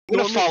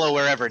gonna follow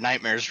wherever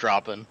Nightmare's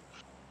dropping.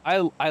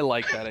 I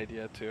like that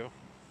idea too.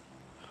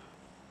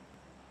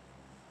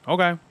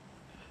 Okay.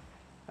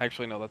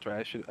 Actually, no, that's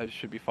right. I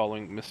should be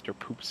following Mr.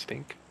 Poop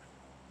Stink.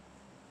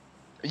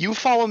 You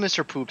follow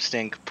Mr. Poop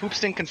Stink. Poop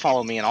Stink can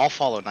follow me, and I'll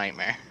follow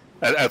Nightmare.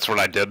 That's what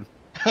I did.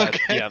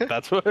 Okay. Yeah,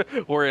 that's what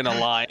we're in a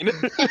line.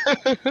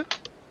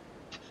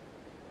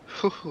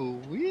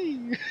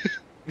 Wee.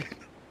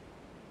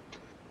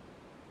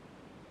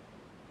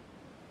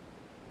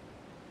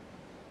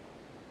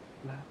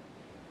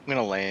 I'm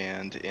gonna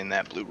land in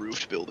that blue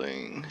roofed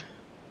building.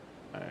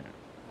 Alright.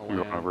 I'm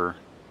going over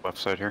left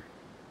side here.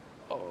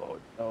 Oh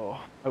no,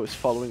 I was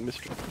following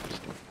Mr. Poop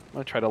Stink. I'm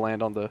gonna try to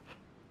land on the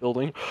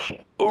building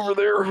over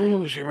there.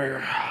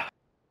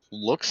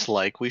 Looks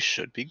like we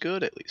should be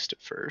good, at least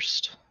at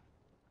first.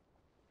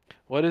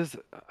 What is?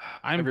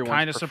 I'm everyone's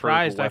kind of preferred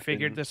surprised. I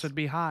figured weapons? this would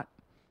be hot.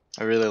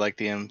 I really like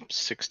the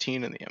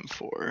M16 and the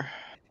M4.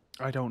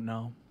 I don't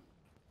know.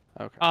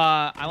 Okay.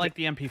 I like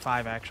the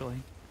MP5 actually.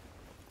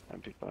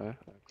 MP5.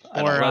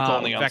 I Or, don't know. That's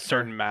only on Vector.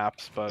 certain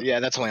maps, but Yeah,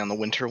 that's only on the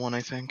winter one,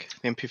 I think.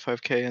 The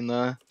MP5K and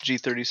the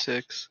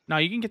G36. No,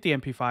 you can get the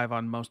MP5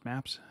 on most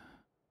maps.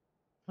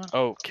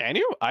 oh, can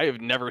you? I have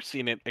never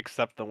seen it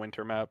except the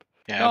winter map.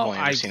 Yeah, No, I've only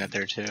ever I've- seen it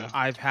there too.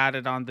 I've had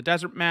it on the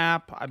desert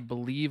map. I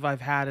believe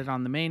I've had it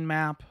on the main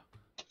map.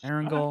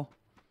 Erangel.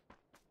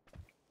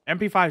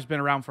 MP5's been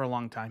around for a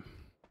long time.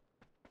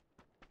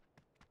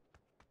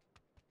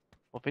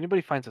 Well, if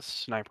anybody finds a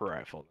sniper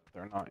rifle that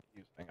they're not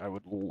using, I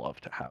would love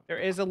to have. There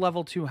is a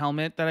level 2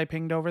 helmet that I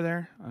pinged over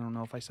there. I don't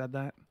know if I said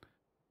that.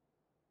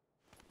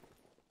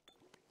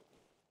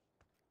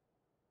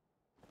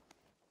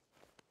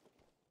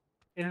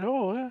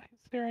 Hello, is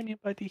there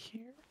anybody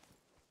here?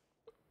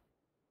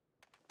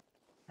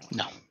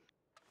 No.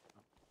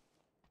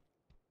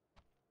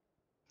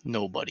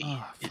 Nobody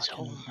Oh, is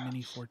fucking home.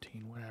 Mini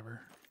 14,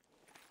 whatever.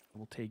 I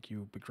will take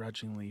you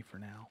begrudgingly for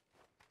now.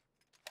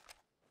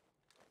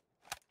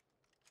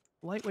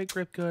 Lightweight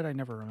grip good? I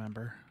never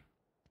remember.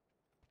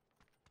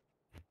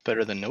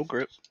 Better than no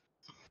grip.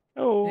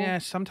 Oh, Yeah,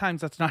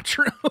 sometimes that's not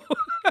true.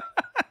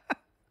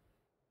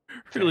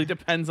 Really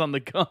depends on the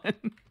gun.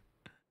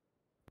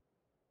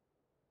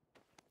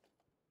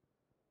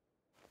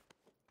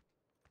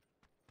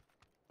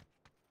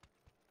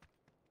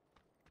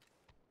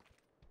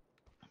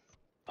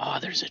 Oh,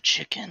 there's a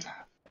chicken.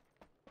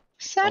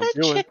 Is that Don't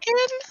a do it.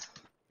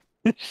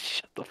 chicken?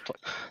 Shut the fuck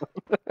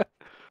up.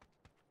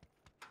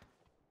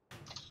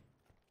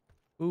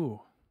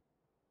 Ooh,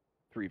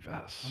 3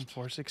 vests. I'm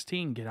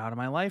 416. Get out of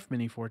my life,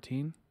 Mini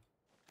 14.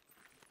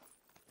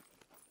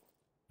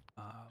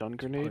 Stun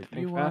grenade, Put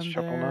think you fast, on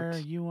shuffle there,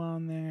 nuts. you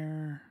on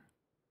there.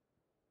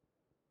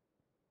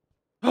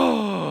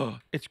 Oh,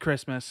 it's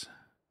Christmas.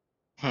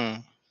 Hmm.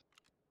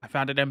 I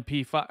found an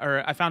MP5,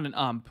 or I found an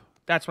ump.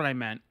 That's what I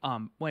meant.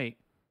 Wait.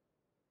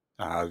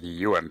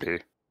 The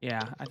UMP.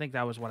 Yeah, I think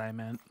that was what I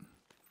meant.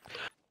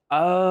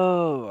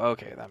 Oh,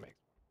 okay, that makes.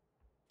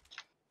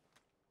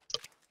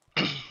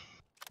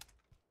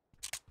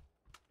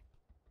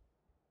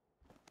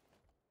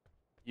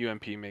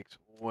 UMP makes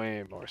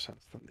way more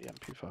sense than the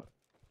MP5.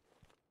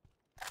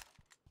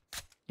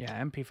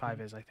 Yeah,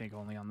 MP5 is, I think,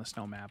 only on the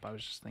snow map. I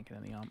was just thinking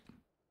of the ump.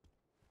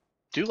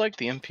 Do like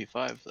the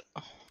MP5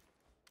 though.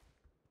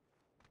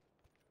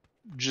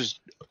 Just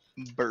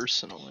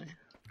personally.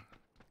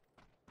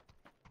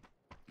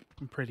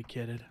 I'm pretty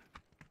kidded.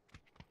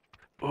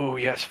 Oh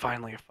yes,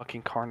 finally a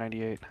fucking car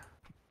 98.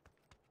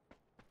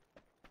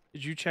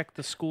 Did you check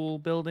the school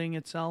building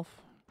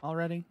itself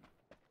already?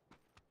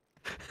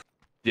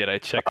 Did I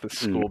check the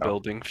school No.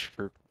 building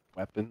for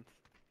weapons?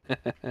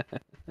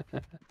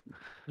 There's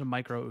a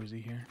micro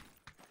Uzi here.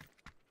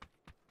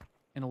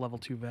 And a level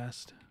 2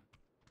 vest.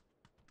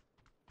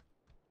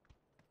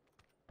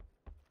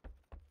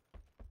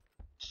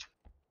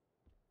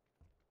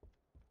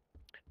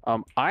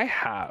 I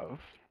have,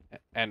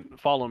 and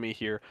follow me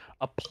here,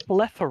 a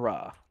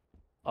plethora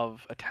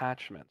of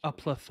attachments. A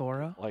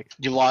plethora? Like,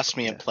 You lost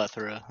me Yeah. at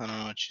plethora. I don't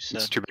know what you It's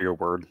said. too big a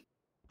word.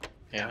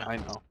 yeah, I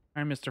know. All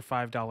right, Mr.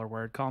 $5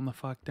 word. Calm the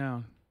fuck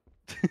down.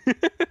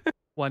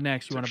 What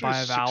next? You want to buy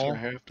a vowel?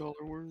 $6.50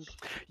 word.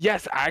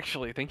 Yes,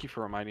 actually, thank you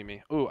for reminding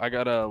me. Ooh, I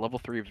got a level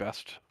 3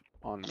 vest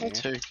on me. I'll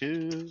take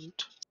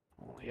it.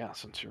 Well, yeah,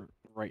 since you're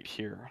right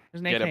here.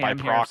 There's an Get it by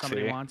AKM here if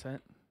somebody proxy. wants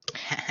it.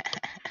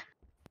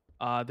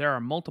 There are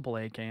multiple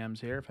AKMs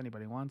here if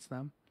anybody wants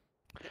them.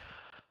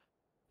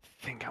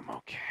 Think I'm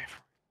okay.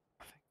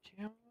 Thank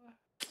you.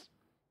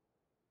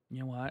 You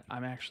know what?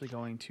 I'm actually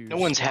going to No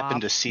one's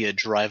happened to swap- see a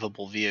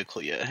drivable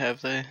vehicle yet,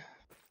 have they?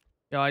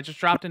 Yo, I just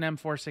dropped an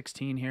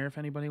M416 here if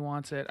anybody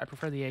wants it. I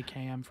prefer the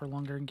AKM for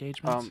longer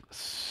engagements.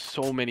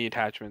 So many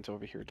attachments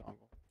over here, Dongle.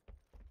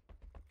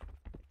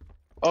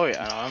 Oh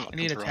yeah, no, I'm I looking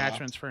need through 'em all.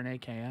 attachments for an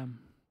AKM.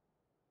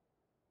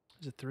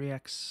 There's a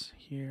 3X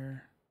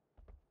here.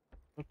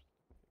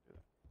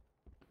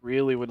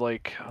 Really would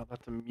like.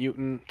 That's a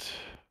mutant.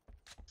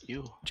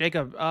 You.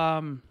 Jacob,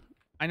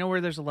 I know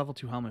where there's a level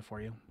 2 helmet for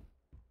you.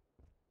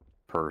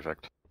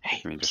 Perfect.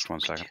 Hey, Give me just 1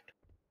 second.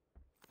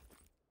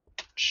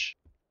 Shh.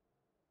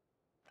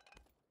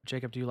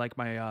 Jacob, do you like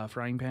my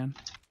frying pan?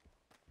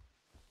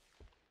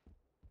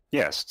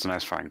 Yes, it's a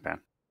nice frying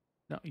pan.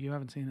 No, you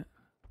haven't seen it.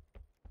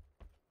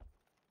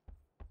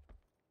 I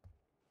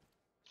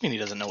mean, he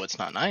doesn't know it's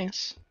not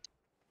nice.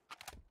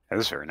 It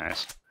is very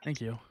nice. Thank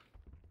you.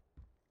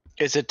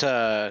 Is it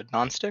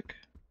non-stick?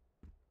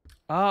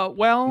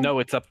 Well, No,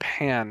 it's a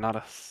pan, not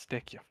a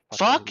stick. You Fuck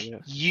fucking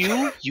idiot.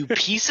 you, you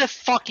piece of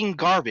fucking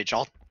garbage.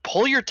 I'll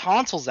pull your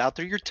tonsils out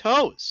through your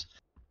toes.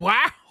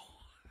 wow,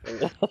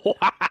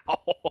 Wow.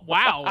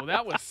 wow,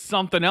 that was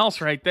something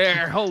else right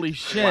there. Holy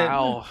shit!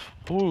 Wow.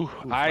 Ooh,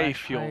 I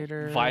flash feel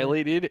hider.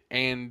 violated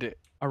and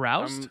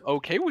Aroused, I'm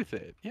okay with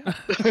it. Yeah.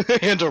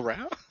 And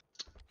around.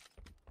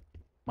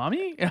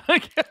 mommy.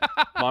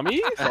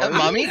 Mommy? Sorry.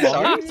 Mommy?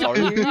 Mommy? Sorry.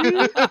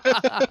 Sorry.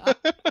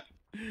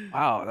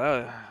 Wow,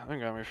 that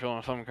got me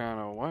feeling some kind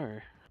of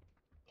way.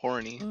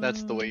 Horny.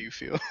 That's the way you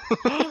feel.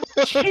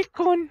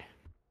 Chicken.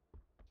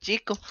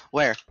 Chico.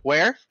 Where?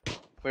 Where?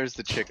 Where's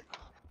the chicken?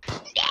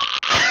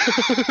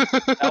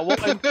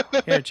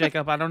 Here,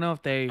 Jacob. I don't know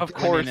if they Of went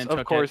in course, and of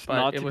took course, it, but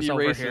not it to was be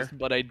over racist, here.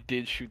 but I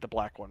did shoot the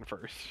black one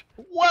first.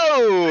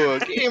 Whoa,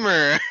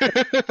 gamer!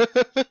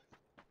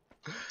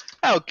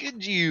 How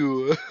could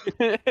you?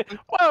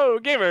 Whoa,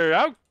 gamer,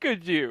 how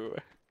could you?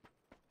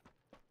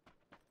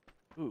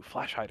 Ooh,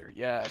 flash hider.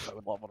 Yes, I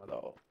would love one of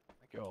those.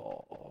 Thank you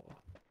all.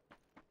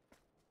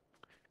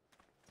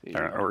 See,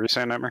 What were you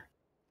saying, Nightmare?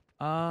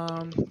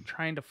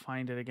 Trying to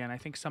find it again. I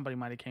think somebody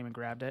might have came and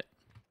grabbed it.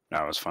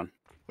 No, it was fun.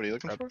 What are you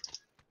looking for?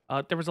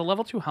 There was a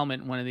level 2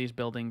 helmet in one of these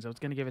buildings. I was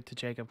gonna give it to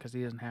Jacob because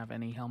he doesn't have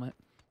any helmet.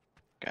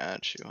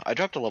 Got you. I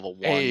dropped a level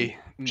 1. Hey,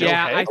 Yeah, Joe,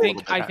 I hey.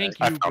 think I you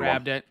found one.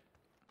 grabbed it.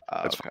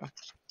 That's Okay.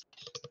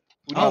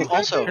 Oh,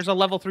 also, there's a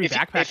level 3 if-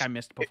 backpack if- I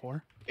missed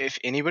before. if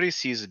anybody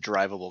sees a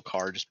drivable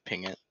car, just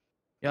ping it.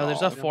 Yeah,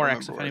 there's Oh, a I don't 4X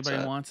remember if where it's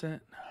anybody at. wants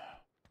it.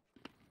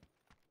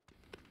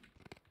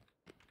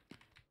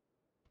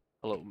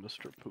 Hello,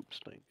 Mr.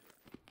 Poopstink.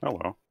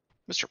 Hello.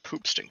 Mr.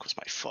 Poopstink was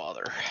my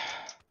father.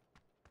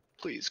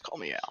 Please call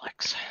me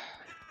Alex.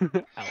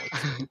 Alex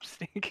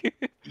Poopstink.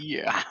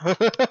 Yeah.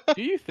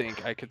 Do you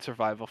think I could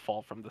survive a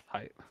fall from this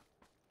height?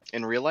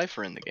 In real life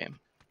or in the game?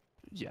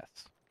 Yes.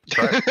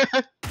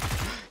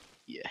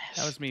 Yes.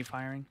 That was me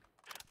firing.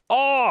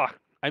 Oh!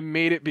 I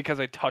made it because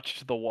I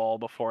touched the wall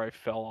before I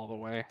fell all the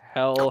way.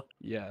 Hell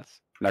yes.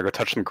 Now go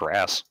touch some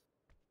grass.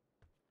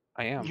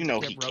 I am. You know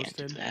Get he can't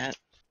roasted. do that.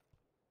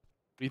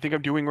 What do you think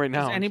I'm doing right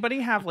now? Does anybody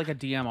have like a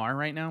DMR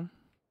right now?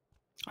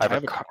 I have I a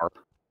have a car.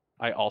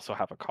 I also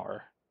have a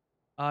car.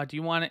 Do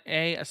you want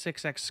a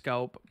 6X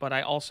scope? But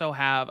I also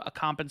have a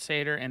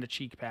compensator and a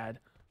cheek pad.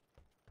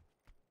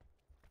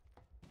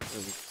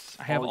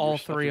 I have all your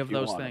stuff 3 if of you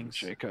those want 'em, things.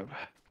 Jacob.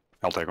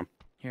 I'll take them.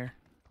 Here.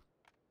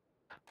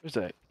 There's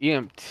a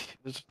EMT.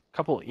 There's a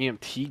couple of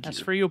EMT gear. That's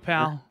for you,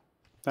 pal.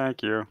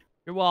 Thank you.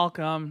 You're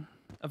welcome.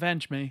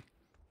 Avenge me.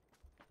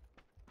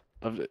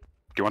 Of it.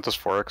 Do you want this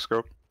 4X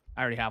scope?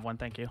 I already have one,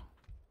 thank you.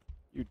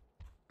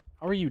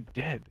 How are you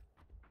dead?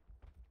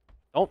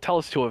 Don't tell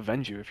us to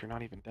avenge you if you're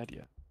not even dead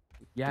yet.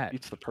 Yeah.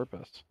 Defeats the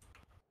purpose.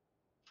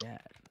 Yeah.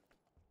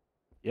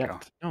 Yeah. Yeah.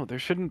 No, there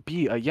shouldn't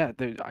be a yet.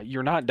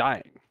 You're not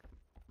dying.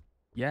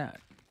 Yeah.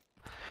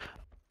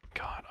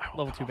 God, I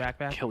will Level 2 have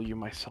to backpack? kill you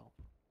myself.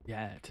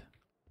 Yet.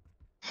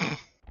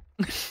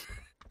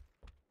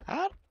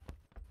 Huh?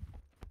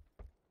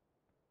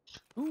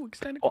 Ooh,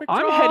 extended Well, quick I'm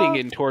draw. heading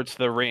in towards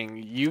the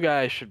ring. You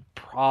guys should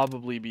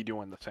probably be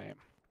doing the same.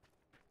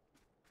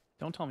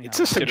 Don't tell me It's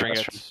how a to- Considering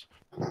suggestion.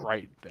 it's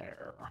right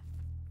there.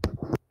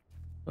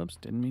 Oops,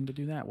 didn't mean to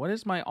do that. What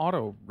is my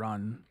auto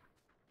run?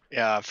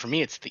 Yeah, for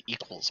me it's the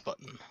equals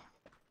button.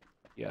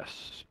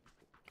 Yes.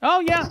 Oh,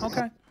 yeah,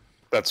 okay.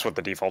 That's what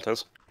the default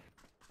is.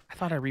 I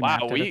thought I remapped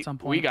Wow, it at some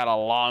point. we got a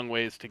long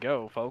ways to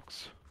go,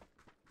 folks.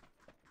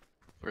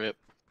 Rip.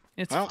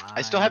 It's Well, fine.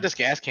 I still have this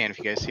gas can if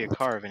you guys see a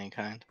car of any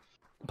kind.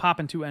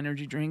 Popping 2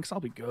 energy drinks. I'll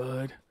be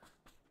good.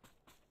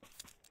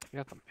 We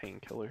got some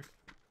painkiller.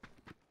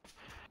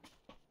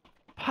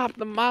 Pop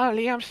the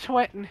Molly, I'm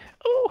sweating.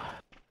 Ooh.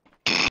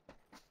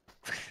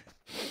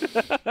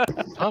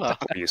 Hold on.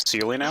 Are you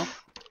Sealy now?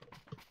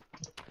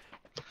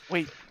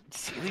 Wait,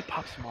 Sealy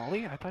pops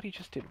Molly? I thought he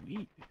just did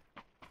weed.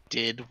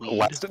 Did we?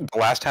 The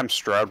last time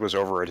Stroud was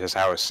over at his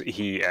house,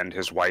 he and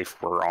his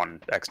wife were on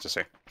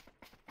ecstasy.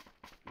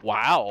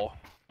 Wow.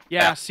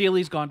 Yeah,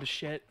 Sealy's gone to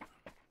shit.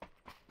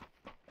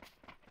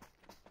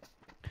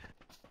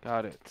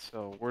 Got it.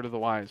 So, word of the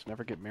wise,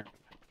 never get married.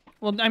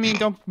 Well, I mean,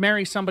 don't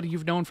marry somebody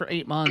you've known for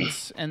 8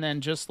 months and then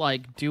just,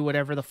 like, do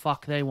whatever the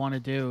fuck they want to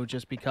do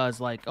just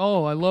because, like,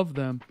 oh, I love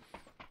them.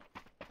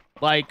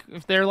 Like,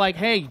 if they're like,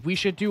 hey, we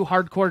should do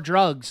hardcore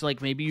drugs,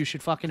 like, maybe you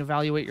should fucking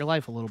evaluate your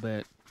life a little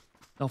bit.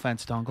 No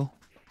offense, Dongle.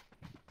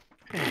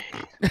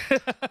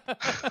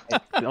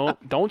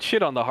 Don't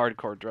shit on the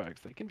hardcore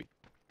drugs. They can be.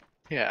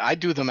 Yeah, I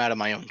do them out of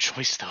my own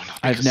choice though, not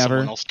I've because never-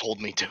 someone else told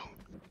me to.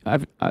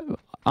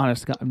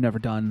 Honestly, I've never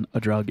done a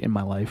drug in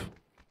my life.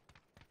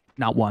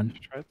 Not one.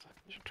 You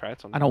should try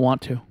it sometime. I don't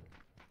want to.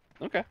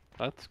 Okay,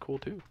 that's cool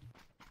too.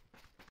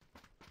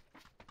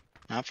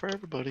 Not for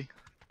everybody.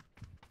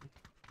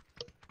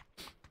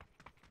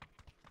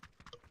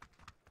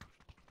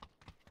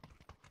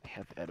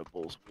 have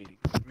edibles waiting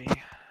for me.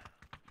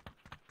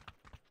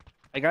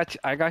 I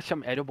got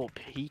some edible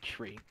peach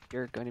rings.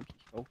 You're gonna be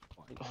so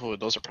fun. Oh,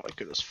 those are probably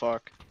good as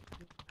fuck.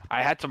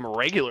 I had some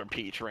regular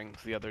peach rings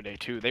the other day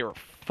too. They were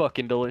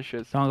fucking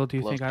delicious. Dongle, do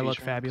you Love think I peach look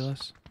rings.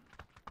 fabulous?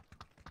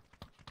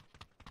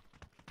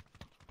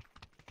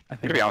 I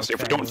To think be I honest,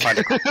 look if we don't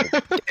fabulous.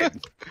 find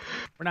it,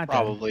 We're not dead.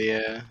 Probably,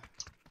 yeah.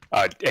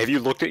 have you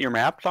looked at your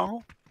map,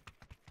 Donald?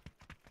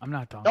 I'm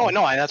not Dongle. No,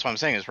 no, that's what I'm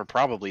saying is we're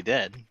probably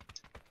dead.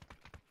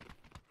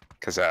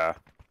 Because Yeah,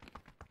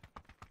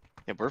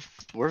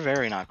 we're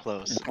very not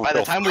close. We're By the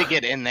real time we far.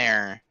 get in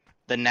there,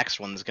 the next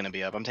one's gonna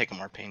be up. I'm taking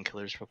more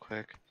painkillers real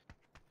quick.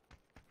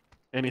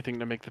 Anything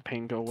to make the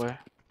pain go away.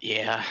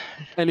 Yeah.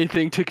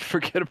 Anything to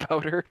forget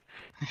about her.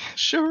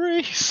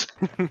 Charisse.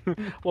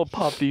 We'll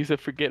pop these and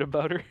forget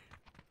about her.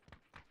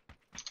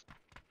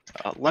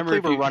 Luckily,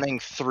 if we're you- running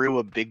through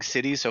a big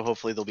city, so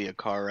hopefully there'll be a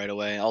car right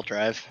away. I'll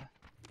drive.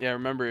 Yeah,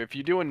 remember, if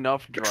you do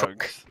enough The truck.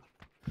 drugs...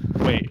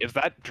 Wait, is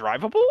that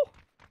drivable?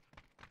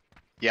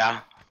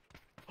 Yeah.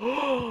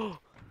 Oh,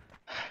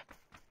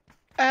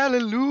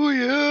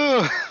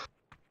 Hallelujah.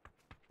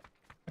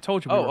 I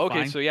told you we were okay,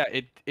 fine. so yeah,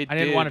 it I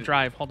didn't want to did-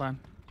 drive. Hold on.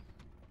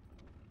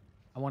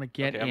 I want to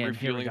get Okay, I'm in.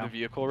 Here we refueling go. the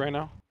vehicle right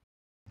now.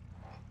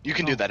 You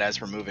can Oh. do that as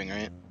we're moving,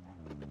 right?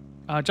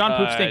 John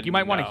Poopstink, you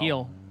might want to no.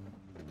 heal.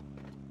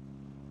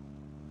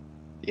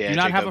 Yeah. Do you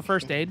not have a Jacob.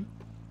 first aid?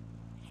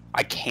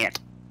 I can't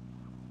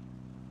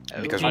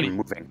because Okay. we're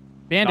moving.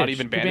 Bandage.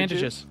 even Do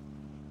bandages?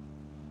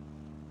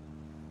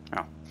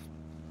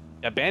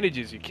 Yeah,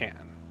 bandages you can.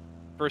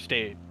 First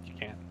aid you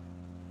can.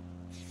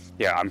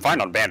 Yeah, I'm fine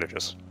on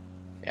bandages.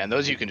 Yeah, and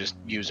those you can just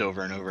use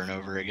over and over and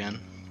over again.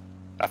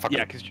 I fucking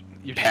Yeah, because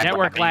you Pat-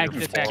 Network Wrapping lag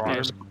your detected.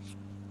 forearms.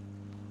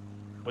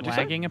 What'd you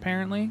say? Lagging,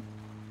 apparently.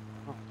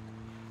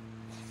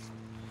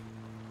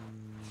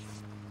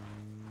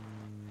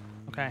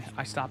 Okay,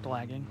 I stopped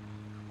lagging.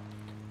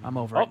 I'm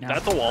over Oh, it now.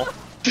 that's a wall.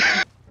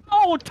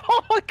 Oh,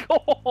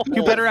 Dongle!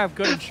 You better have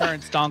good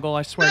insurance, Dongle,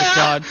 I swear to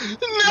God.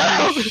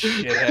 No!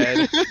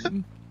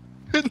 Shithead.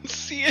 Didn't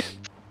see it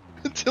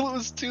until it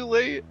was too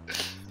late.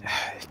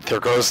 There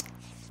goes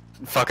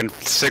fucking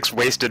 6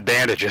 wasted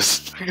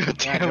bandages. God Yeah,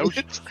 damn no,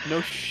 it.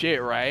 no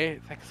shit,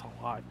 right? Thanks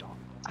a lot, Dongle.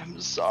 I'm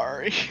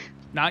sorry.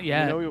 Not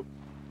yet. Let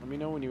me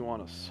know when you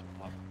want to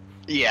swap.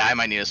 Yeah, I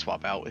might need to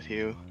swap out with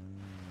you.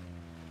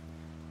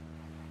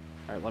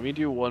 Alright, let me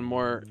do one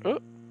more.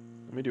 Let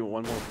me do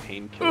one more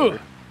painkiller.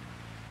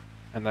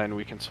 And then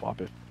we can swap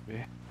if need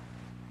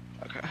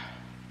be. Okay.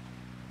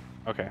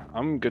 Okay,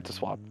 I'm good to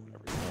swap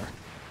whenever you are.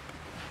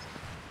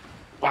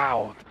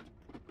 Wow.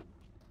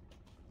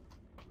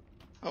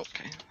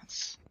 Okay.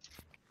 That's...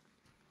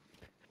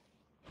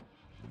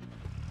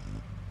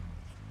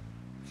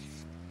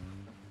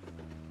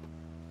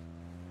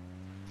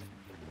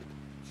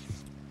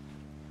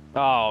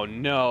 Oh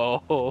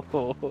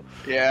no.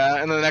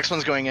 Yeah, and then the next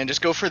one's going in.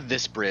 Just go for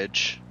this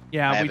bridge. I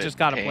Yeah, we have just it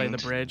gotta play the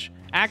pinged. bridge.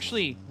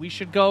 Actually, we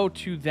should go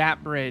to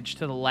that bridge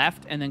to the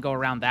left and then go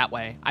around that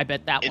way. I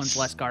bet that one's It's-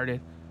 less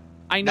guarded.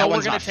 I know That we're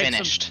one's gonna not take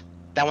finished.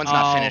 That one's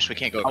not Oh. finished. We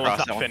can't go That across one's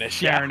that not one. finished.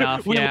 Fair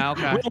enough, We yeah,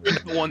 okay. We learned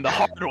that one the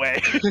hard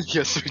way.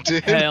 Yes, we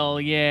did. some.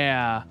 Hell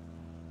yeah.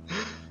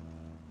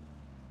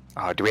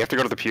 Do we have to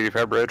go to the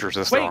PewDiePie bridge, or is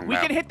this the Wait, wrong we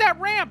map? can hit that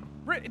ramp.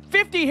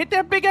 50, hit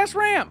that big ass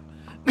ramp.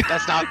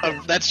 That's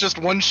not. That's just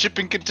one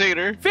shipping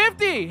container.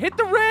 50, hit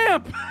the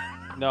ramp.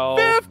 No.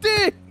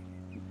 50.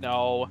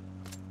 No.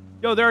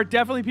 Yo, there are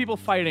definitely people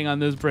fighting on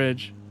this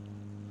bridge.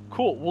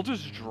 Cool. We'll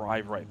just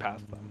drive right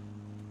past them.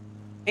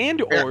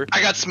 And Here, or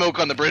I got smoke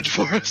on the bridge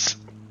for us.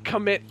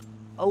 commit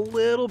a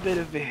little bit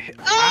of it.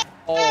 Ah!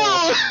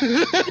 Oh,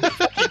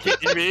 you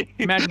kidding me?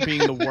 Imagine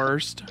being the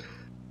worst.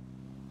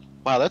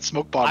 Wow, that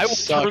smoke bomb I will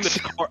turn sucks. this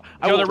car.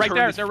 I Yo, will they're right turn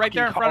there. this They're right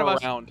there in fucking front of car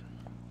us. around.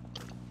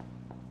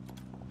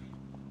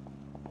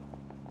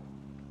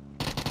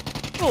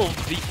 Little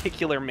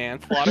vehicular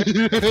manslaughter.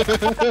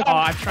 Oh,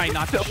 I'm trying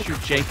not to shoot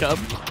Jacob.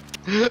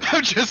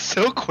 I'm just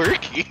so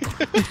quirky.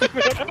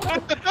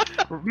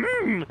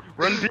 Run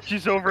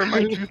bitches over in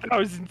my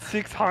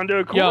 2006 Honda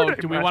Accord. Yo,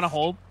 do we want to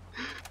hold?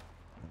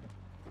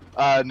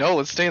 No,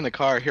 let's stay in the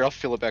car. Here, I'll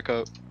fill it back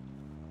up.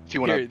 If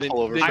you want Here, to then-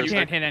 pull over then I first.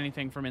 can't hit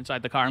anything from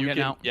inside the car. I'm You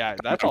getting can- out. Yeah,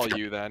 that's all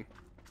you then.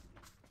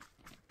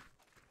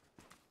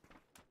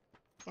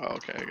 Oh,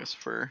 okay, I guess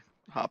for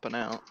hopping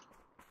out.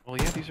 Well,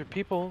 yeah, these are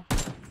people.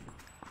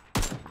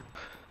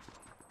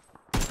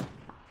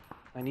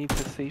 I need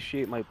to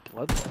satiate my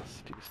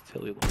bloodlust, you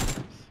silly little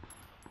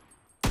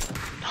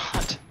goose.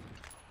 Not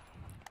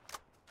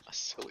a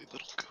silly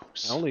little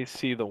goose. I only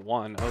see the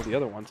one. Oh, the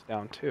other one's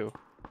down too.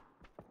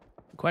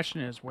 The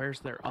question is, where's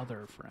their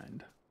other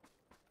friend?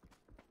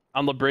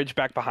 On the bridge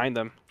back behind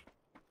them.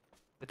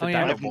 It's Oh, a yeah.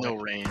 I dino have boy. no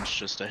range,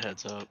 just a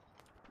heads up.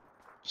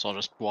 So I'll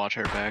just watch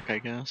her back, I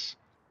guess.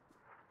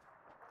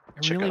 I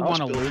Check really out this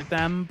want to building. loot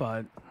them,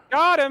 but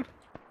Got him!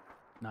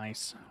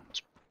 nice.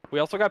 We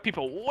also got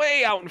people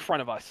way out in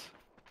front of us.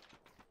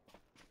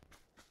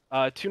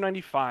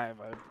 295.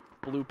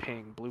 Blue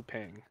ping, blue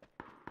ping.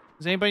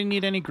 Does anybody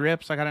need any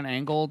grips? I got an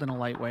angled and a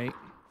lightweight.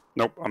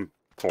 Nope, I'm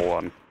full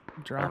on.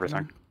 Dropping Everything.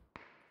 them.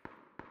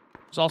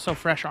 There's also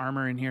fresh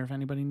armor in here if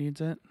anybody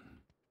needs it.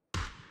 In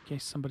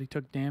case somebody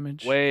took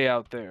damage. Way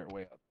out there.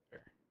 Way out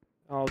there.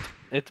 Oh,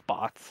 it's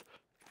bots.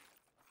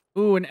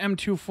 Ooh, an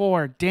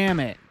M24. Damn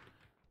it.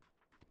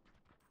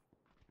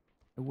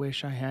 I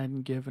wish I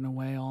hadn't given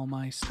away all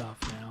my stuff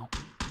now.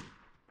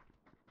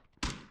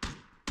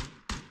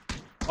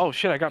 Oh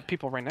shit! I got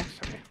people right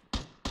next to me.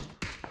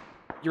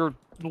 You're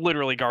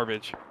literally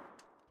garbage.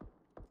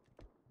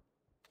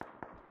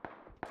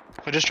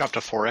 I just dropped a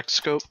 4x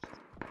scope.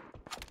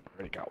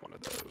 Already got one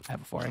of those. I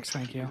have a 4x,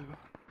 thank you.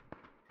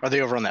 Are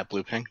they over on that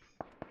blue ping?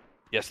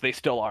 Yes, they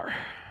still are.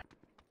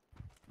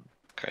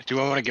 Okay. Do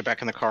I want to get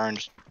back in the car and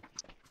just...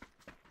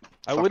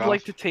 I Fuck would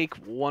like off? to take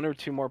 1 or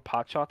 2 more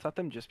pot shots at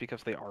them just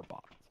because they are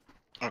bots.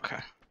 Okay.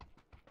 I'm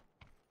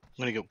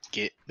gonna go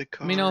get the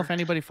car. Let me know if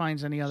anybody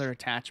finds any other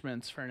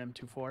attachments for an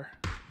M24.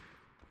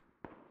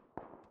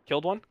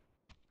 Killed one?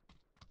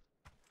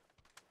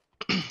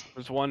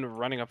 There's one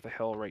running up the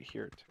hill right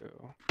here,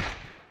 too.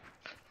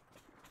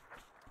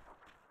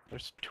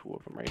 There's 2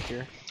 of them right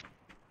here.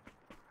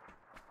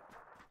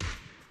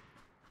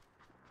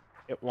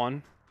 Hit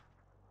one.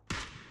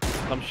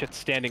 Some shit's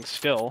standing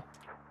still.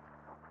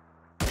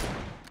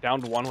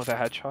 Downed one with a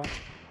headshot.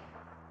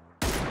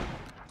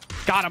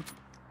 Got him.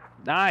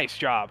 Nice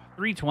job.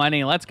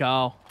 320. Let's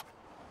go.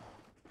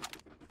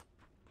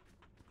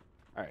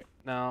 Alright,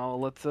 now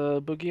let's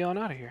boogie on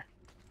out of here.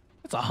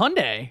 It's a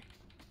Hyundai.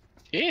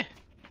 Yeah.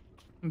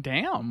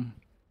 Damn.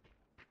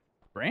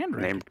 Brand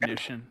Name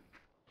recognition.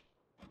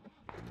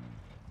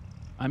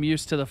 I'm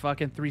used to the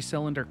fucking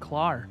 3-cylinder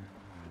Clar.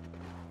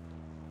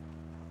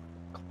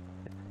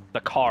 The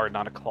car,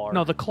 not a Clar.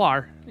 No, the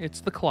Clar. It's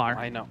the Clar.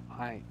 I know.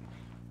 It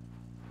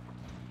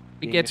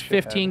being gets a shithead.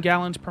 15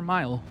 gallons per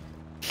mile.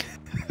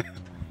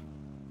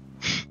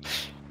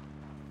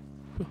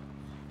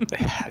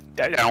 I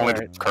only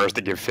have cars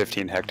that give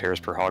 15 hectares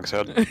per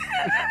hogshead.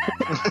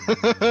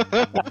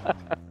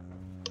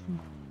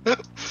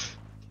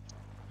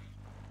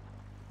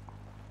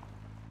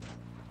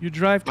 You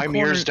drive to My corner,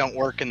 mirrors don't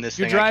work in this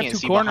you thing. I drive can't to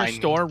see corner behind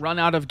store, run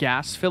out of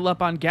gas, fill up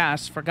on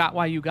gas, forgot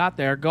why you got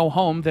there, go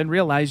home, then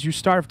realize you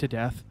starved to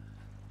death.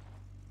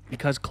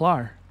 Because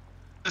Clar.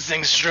 me. This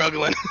thing's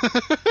struggling.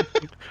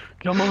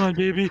 Come on,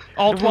 baby.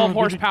 All Come 12 on, baby.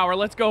 horsepower,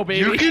 let's go,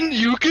 baby.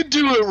 you can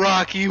do it,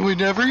 Rocky,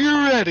 whenever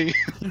you're ready.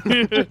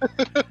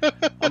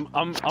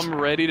 I'm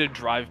ready to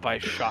drive by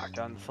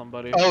shotgun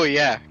somebody. Oh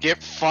yeah,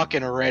 get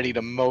fucking ready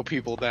to mow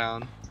people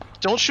down.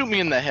 Don't shoot me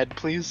in the head,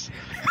 please.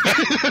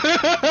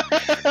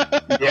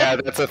 Yeah,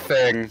 that's a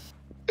thing.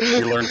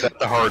 You learned that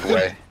the hard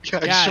way.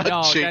 I Yeah, shot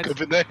no,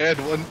 Jacob in the head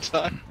one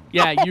time.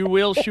 Yeah, you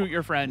will shoot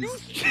your friends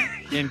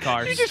in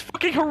cars. You just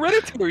fucking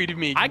hereditary to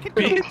me. I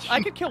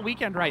could kill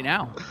Weekend right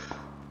now.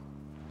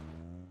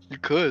 You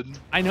could.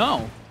 I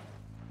know.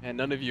 And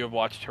none of you have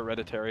watched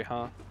Hereditary,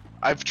 huh?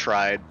 I've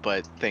tried,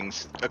 but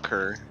things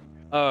occur.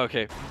 Oh,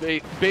 okay.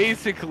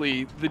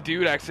 Basically, the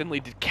dude accidentally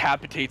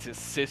decapitates his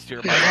sister.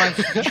 You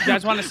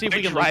guys want to see if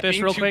we can loot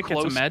this real quick? Get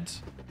some meds.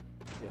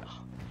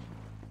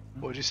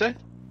 What'd you say?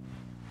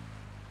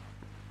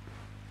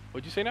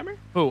 What'd you say, Nightmare?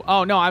 Who?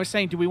 Oh, no, I was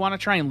saying, do we want to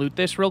try and loot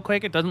this real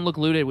quick? It doesn't look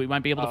looted. We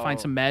might be able to find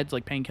Oh. some meds,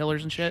 like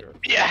painkillers and shit. Sure.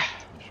 Yeah.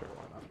 Sure,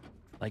 why not?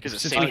 Like, Is it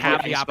since safe we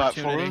have the spot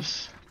for opportunity.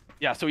 us?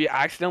 Yeah, so he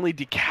accidentally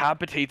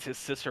decapitates his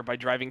sister by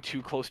driving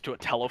too close to a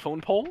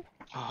telephone pole.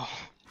 Oh.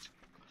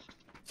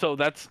 So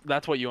that's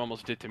what you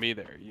almost did to me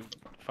there. You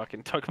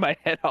fucking took my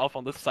head off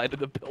on the side of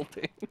the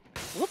building.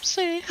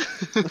 Whoopsie.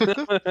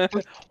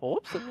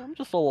 Oops, I'm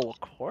just a little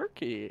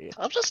quirky.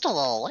 I'm just a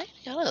little lady.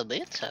 I don't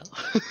need to.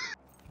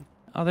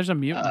 Oh, there's a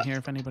mutant here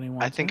if anybody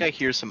wants I think it. I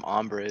hear some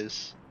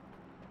hombres.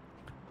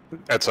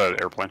 That's an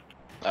airplane.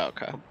 Oh,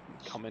 okay.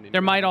 Coming in There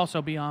your might house.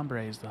 also be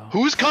hombres, though.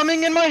 Who's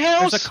coming in my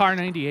house? There's a car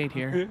 98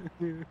 here.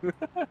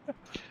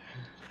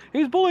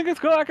 He's pulling his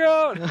cock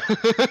out.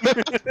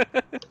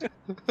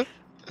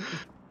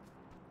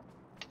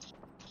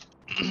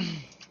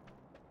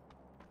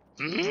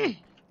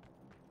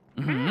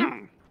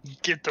 Mm-hmm.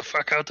 Get the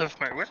fuck out of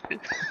my way. Is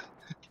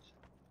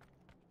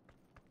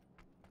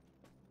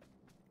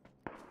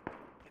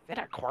that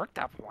a quirked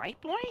up white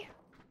boy?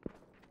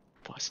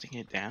 Busting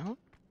it down?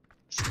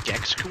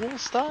 Skek school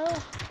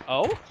style?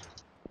 Oh?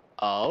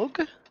 Og?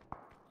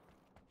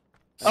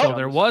 So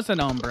there was an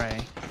hombre.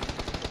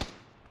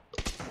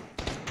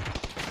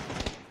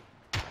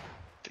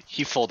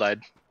 He full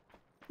died.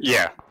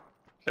 Yeah.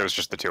 It was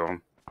just the 2 of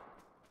them.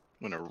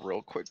 I'm gonna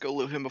real quick go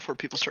loot him before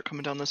people start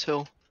coming down this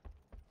hill.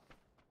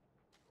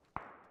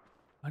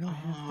 Why do I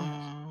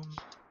have this?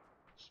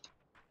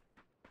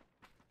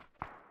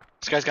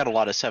 This guy's got a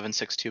lot of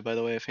 7.62, by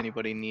the way, if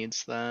anybody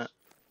needs that.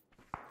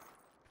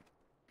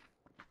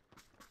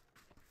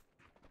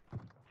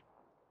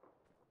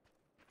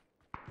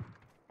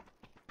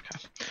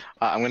 Okay.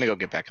 I'm gonna go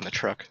get back in the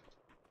truck.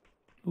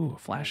 Ooh, a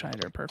flash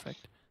hider,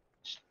 perfect.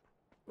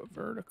 A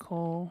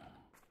vertical.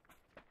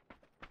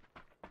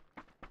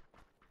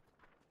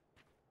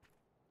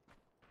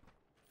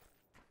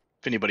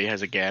 If anybody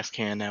has a gas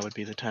can, now would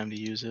be the time to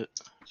use it.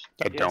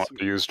 I don't.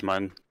 I used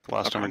mine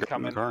last time I I'm got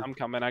in the coming. car. I'm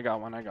coming. I got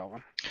one. I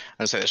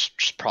would say this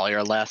is probably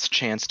our last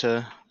chance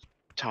to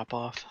top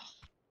off.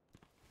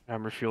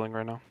 I'm refueling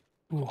right now.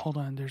 Ooh, hold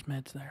on. There's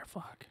meds there.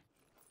 Fuck.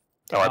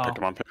 Oh, I picked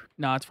them up.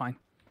 No, it's fine.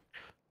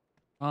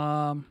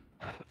 Let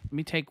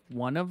me take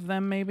one of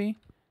them, maybe.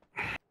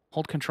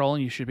 Hold control,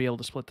 and you should be able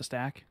to split the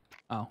stack.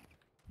 Oh.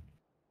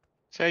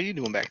 So how you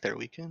doing back there,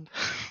 Weekend?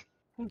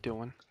 I'm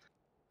doing.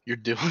 You're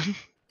doing?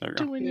 There you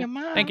go. Doing your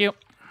mind. Thank you.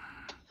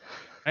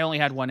 I only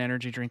had one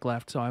energy drink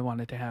left, so I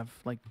wanted to have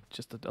like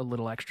just a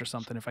little extra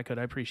something if I could.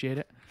 I appreciate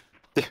it.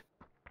 Yeah,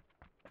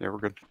 we're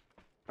good.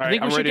 All I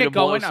think right, we I'm should ready to get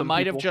blow going. I some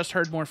might have people. just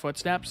heard more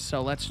footsteps,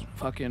 so let's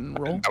fucking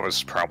roll. That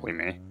was probably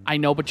me. I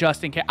know, but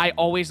just in case, I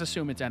always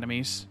assume it's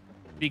enemies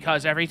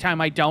because every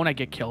time I don't, I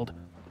get killed.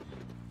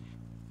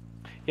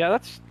 Yeah,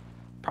 that's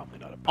probably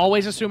not a.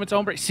 Always assume it's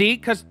hombres. See,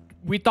 because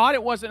we thought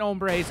it wasn't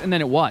hombres, and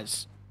then it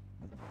was.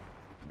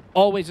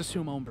 Always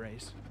assume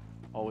hombres.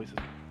 Always.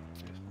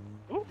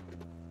 Ooh.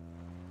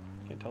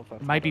 Can't tell if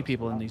that's. Might be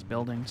people in these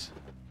buildings.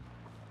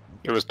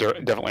 It was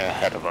definitely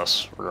ahead of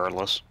us,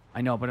 regardless. I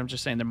know, but I'm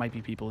just saying there might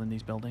be people in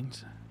these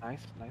buildings. Nice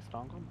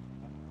dongle.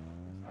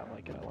 I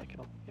like it. I like it.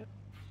 I like it.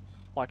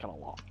 Like it a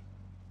lot.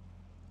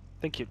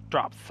 Think you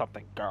dropped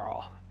something,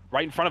 girl.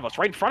 Right in front of us.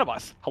 Right in front of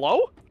us.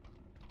 Hello?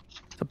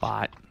 It's a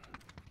bot.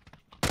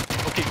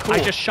 Okay, cool.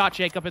 I just shot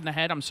Jacob in the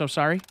head. I'm so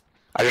sorry.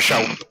 I just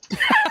shot.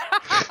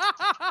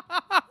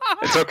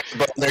 It's okay,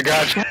 but they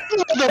got you.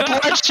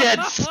 The bloodshed,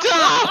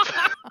 stop!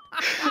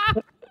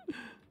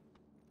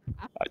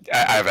 I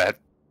have a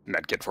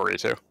med kit for you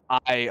too.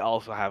 I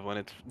also have one.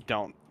 It's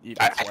don't even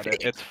sweat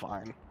it. It's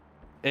fine.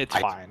 It's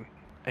fine.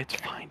 It's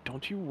fine.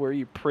 Don't you worry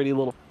your pretty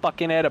little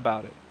fucking head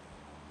about it.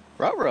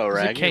 Ruh-roh,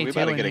 There's a Raggy. We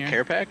about to K2 get in a here.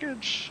 care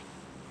package?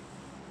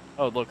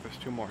 Oh, look, there's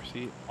 2 more.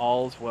 See?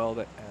 All's well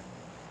that ends.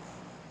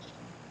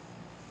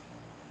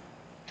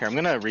 Here, I'm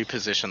gonna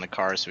reposition the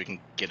car so we can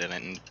get in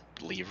it and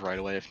leave right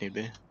away if need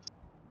be.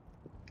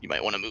 You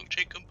might want to move,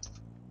 Jacob.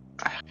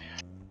 I'm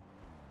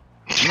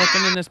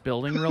looking in this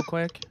building real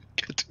quick.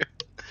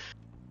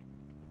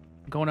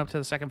 Going up to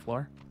the 2nd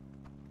floor.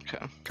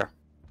 Okay.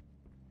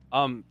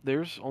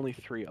 There's only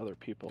 3 other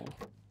people.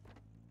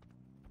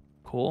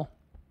 Cool.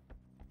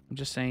 I'm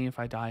just saying if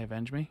I die,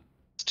 avenge me.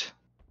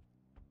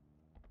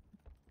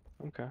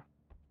 Okay.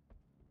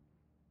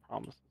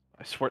 Promise.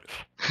 I swear.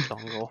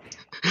 Dongle.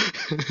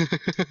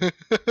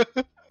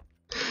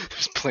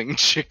 Just playing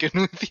chicken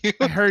with you.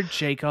 I heard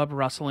Jacob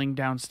rustling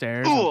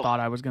downstairs and Ooh. thought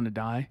I was gonna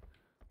die.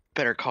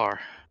 Better car.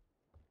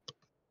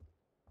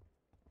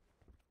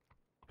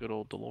 Good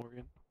old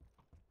DeLorean.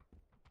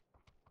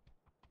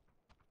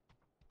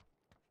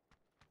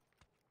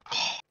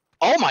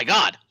 Oh my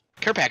god!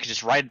 Care package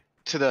is right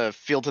to the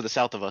field to the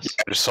south of us.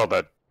 I just saw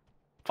that.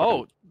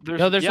 Oh, there's,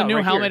 Yo, there's yeah, a new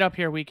right helmet here. up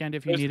here, Weekend,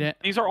 if you need it.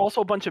 These are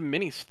also a bunch of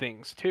mini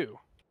things, too.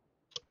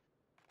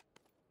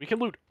 We can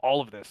loot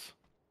all of this.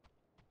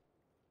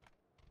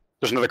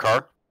 There's another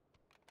car.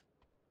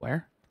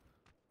 Where?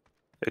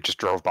 It just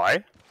drove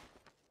by.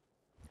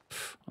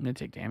 I'm gonna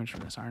take damage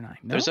from this, aren't I?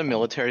 No. There's a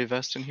military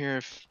vest in here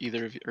if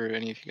either of you, or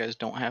any of you guys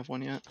don't have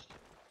one yet.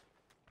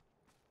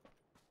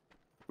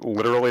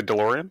 Literally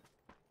DeLorean.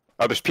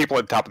 Oh, there's people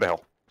at the top of the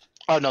hill.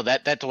 Oh no,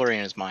 that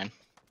DeLorean is mine.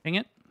 Ping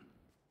it.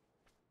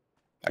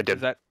 I did.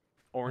 Is that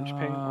orange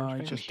ping? I Orange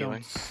ping? just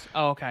Healing. don't.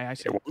 Oh, okay. I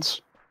see. It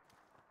was.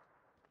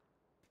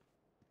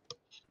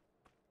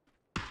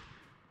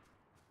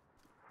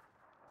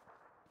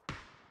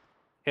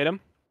 Hit him.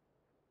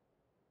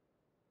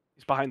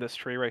 He's behind this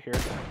tree right here.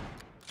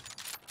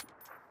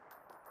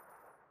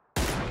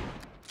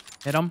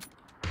 Hit him.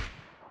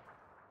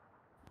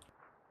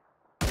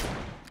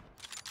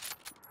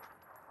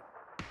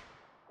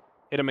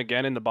 Hit him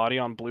again in the body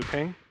on blue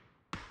ping.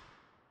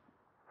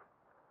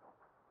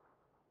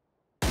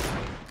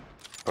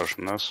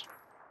 Pushing this.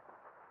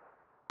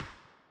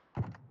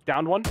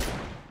 Downed one.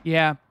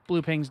 Yeah,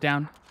 blue ping's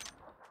down.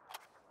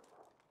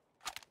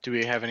 Do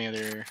we have any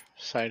other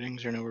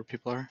sightings or know where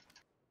people are?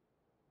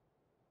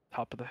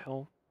 Top of the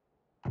hill.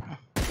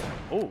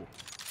 Oh.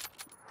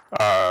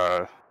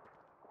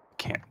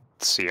 Can't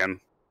see him.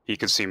 He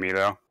can see me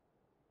though.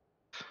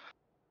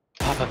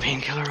 Pop a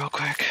painkiller real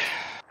quick.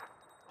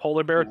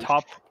 Polar bear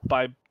top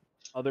by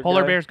other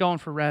Polar guy. bear's going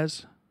for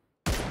res.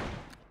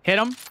 Hit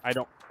him. I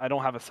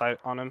don't have a sight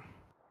on him.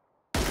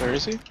 Where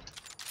is he?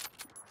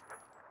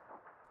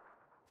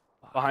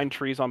 Behind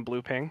trees on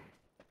blue ping.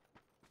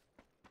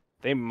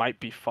 They might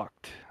be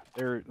fucked.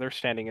 They're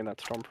standing in that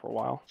storm for a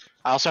while.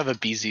 I also have a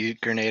BZ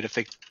grenade if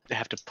they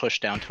have to push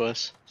down to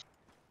us.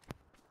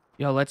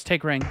 Yo, let's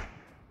take ring.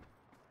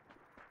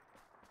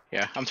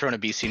 Yeah, I'm throwing a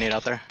BC nade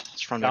out there.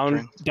 Let's run back to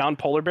ring. Down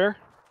polar bear.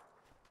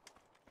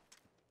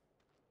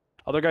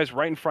 Other guy's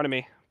right in front of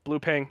me. Blue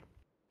ping.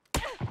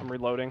 I'm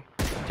reloading.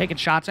 Taking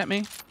shots at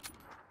me.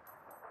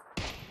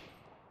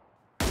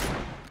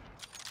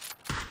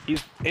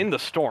 He's in the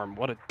storm.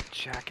 What a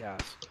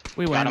jackass.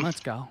 We Got win. him. Let's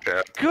go.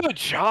 Yeah. Good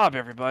job,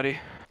 everybody.